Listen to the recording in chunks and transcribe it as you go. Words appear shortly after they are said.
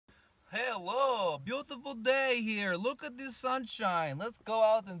Hello, beautiful day here. Look at this sunshine. Let's go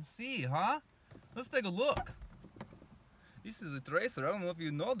out and see, huh? Let's take a look. This is a tracer. I don't know if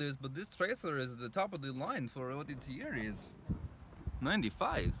you know this, but this tracer is the top of the line for what its year is.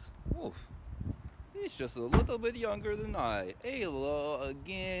 95s. Oof. He's just a little bit younger than I. Hello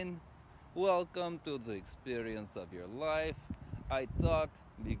again. Welcome to the experience of your life. I talk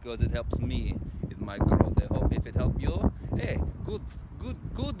because it helps me in my growth. I hope if it helps you, hey,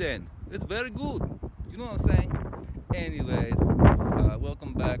 good then. It's very good. You know what I'm saying? Anyways,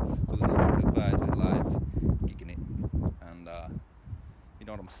 welcome back to the 45 with life, kicking it, and you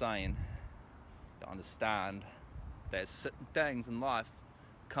know what I'm saying. You understand that certain things in life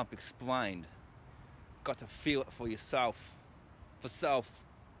can't be explained. Got to feel it for yourself, for self.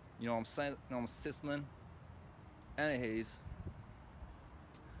 You know what I'm saying? You know what I'm sizzling. Anyways,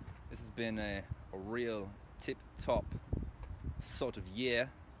 this has been a real tip-top sort of year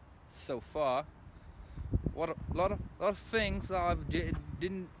so far. What a lot of things I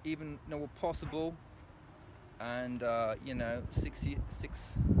didn't even know were possible, and you know, 6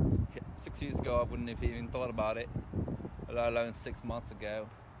 years ago I wouldn't have even thought about it, let alone 6 months ago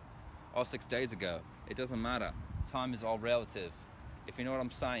or 6 days ago. It doesn't matter. Time is all relative. If you know what I'm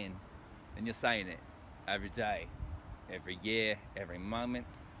saying, then you're saying it every day, every year, every moment.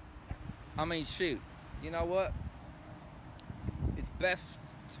 I mean, shoot, you know what? It's best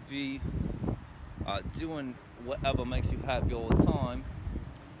to be doing whatever makes you happy all the time.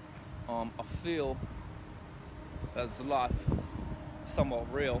 I feel that it's life somewhat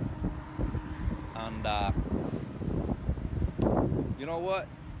real, and you know what?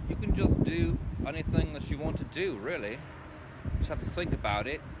 You can just do anything that you want to do, really. You just have to think about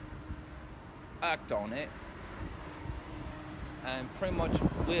it, act on it, and pretty much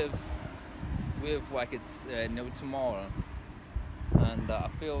live like it's no tomorrow. And I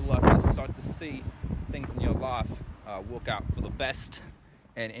feel like you start to see things in your life work out for the best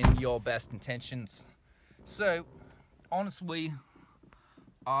and in your best intentions. So, honestly,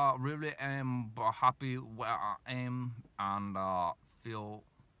 I really am happy where I am, and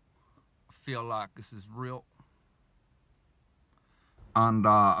feel like this is real. And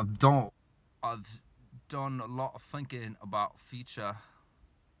I've done a lot of thinking about future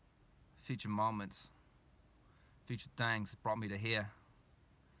moments, future things that brought me to here.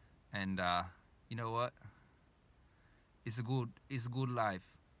 And you know what? It's a good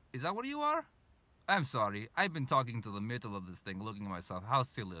life. Is that what you are? I'm sorry. I've been talking to the middle of this thing, looking at myself. How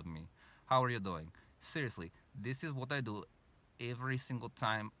silly of me. How are you doing? Seriously, this is what I do every single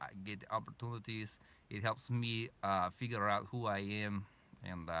time I get the opportunities. It helps me figure out who I am.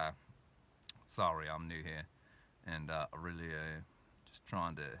 And sorry, I'm new here, and really just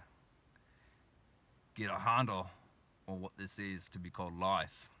trying to get a handle on what this is to be called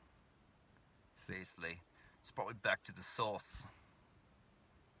life. Seriously, it's probably back to the source,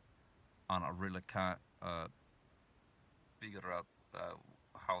 and I really can't figure out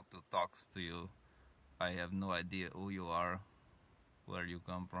how to talk to you. I have no idea who you are, where you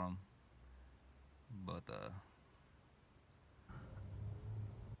come from, but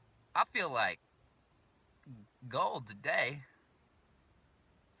I feel like gold today.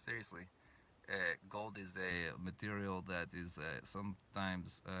 Seriously, gold is a material that is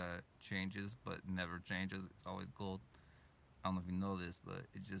sometimes changes, but never changes. It's always gold. I don't know if you know this, but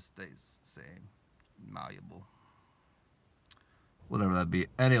it just stays the same, malleable. Whatever that be.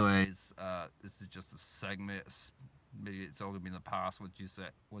 Anyways, this is just a segment. Maybe it's all gonna be in the past. Once you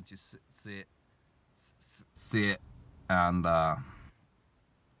see it, and I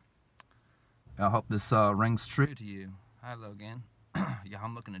hope this rings true to you. Hi, Logan. Yeah,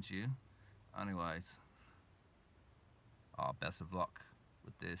 I'm looking at you. Anyways, best of luck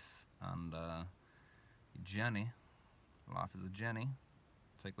with this, and Jenny. Life is a Jenny.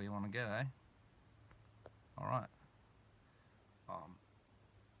 Take what you want to get, eh? All right. Um,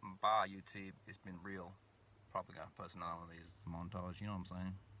 Bye, YouTube. It's been real. Probably got personalities. It's a montage. You know what I'm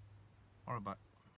saying? All right, bye.